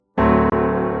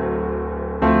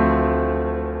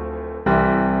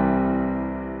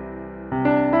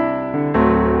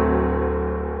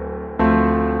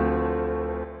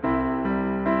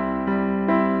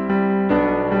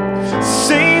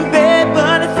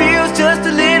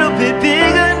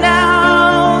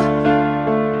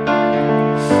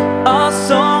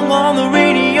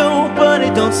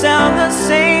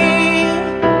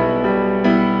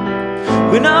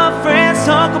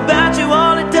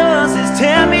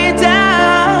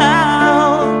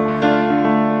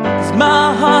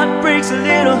breaks a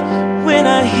little when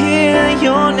I hear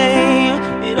your name.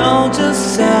 It all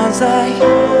just sounds like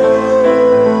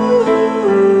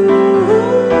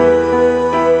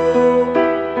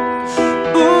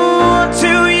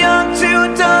too young,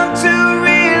 too dumb to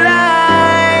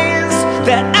realize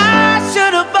that I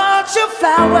should have bought you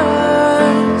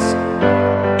flowers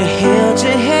and held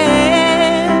your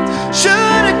hand.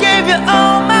 Should have gave you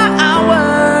all my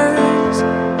hours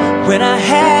when I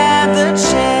had the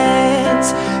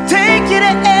chance. Take you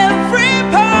to every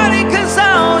party, 'cause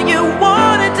all you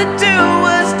wanted to do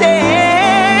was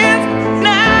dance.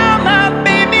 Now my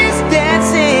baby's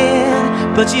dancing,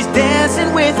 but she's dancing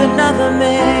with another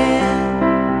man.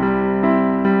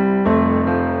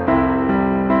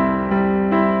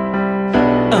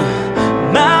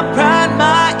 My pride,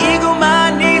 my ego,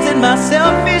 my needs, and my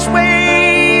selfish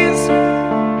ways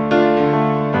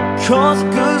cause a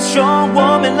good, strong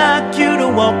woman like you to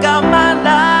walk out my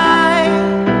life.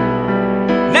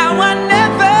 Now I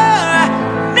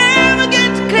never get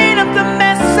to clean up the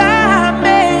mess I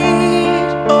made.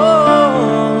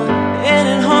 Oh, and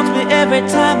it haunts me every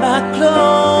time I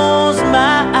close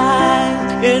my eyes.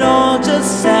 It all just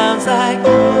sounds like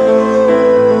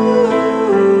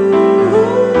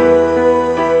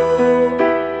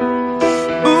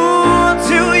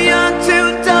too young, too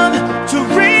dumb to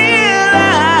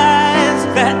realize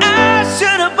that I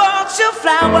should have bought you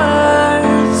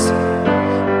flowers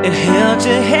and held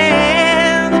your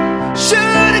hand.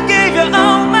 Should have gave you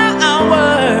all my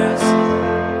hours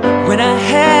when I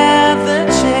had the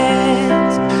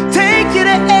chance. Take you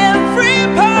to every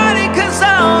party, 'cause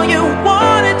all you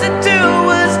wanted to do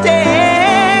was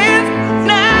dance.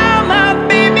 Now my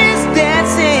baby's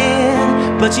dancing,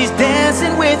 but she's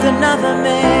dancing with another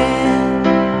man.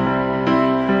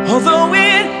 Although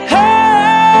it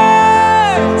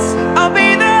hurts, I'll be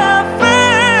the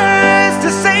first to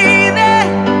say that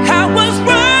I was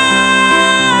wrong.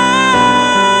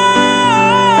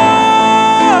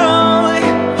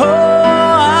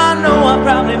 Oh, I know I'm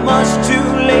probably much too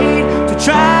late to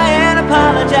try and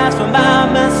apologize for my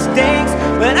mistakes,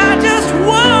 but I just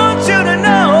want you to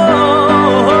know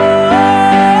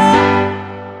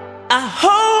I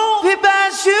hope he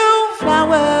buys you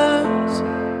flowers.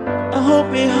 I hope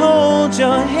he holds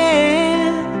your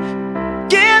hand,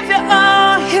 give you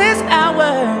all his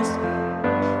hours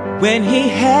when he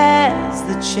has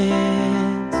the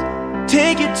chance.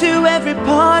 Take you to every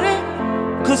party,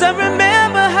 'cause I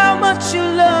remember how much you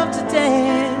love to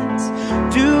dance.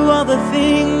 Do all the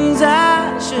things I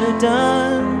should have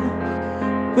done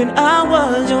when I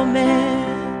was your man.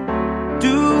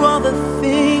 Do all the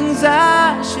things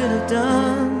I should have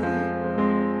done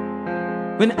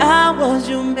when I was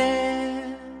your man.